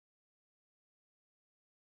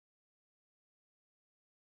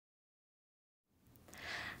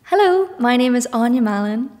Hello, my name is Àine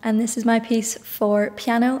Mallon, and this is my piece for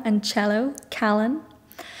piano and cello, Callan.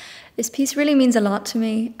 This piece really means a lot to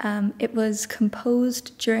me. It was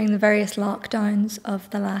composed during the various lockdowns of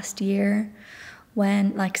the last year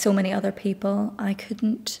when, like so many other people, I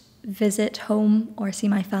couldn't visit home or see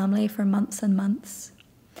my family for months and months.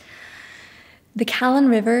 The Callan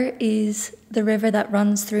River is the river that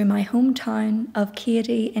runs through my hometown of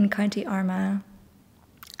Keady in County Armagh.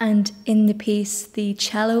 And in the piece, the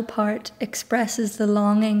cello part expresses the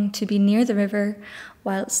longing to be near the river,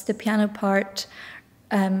 whilst the piano part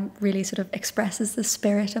really sort of expresses the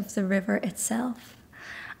spirit of the river itself.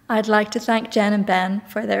 I'd like to thank Jen and Ben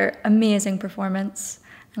for their amazing performance,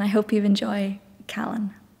 and I hope you enjoy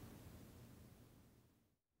Callan.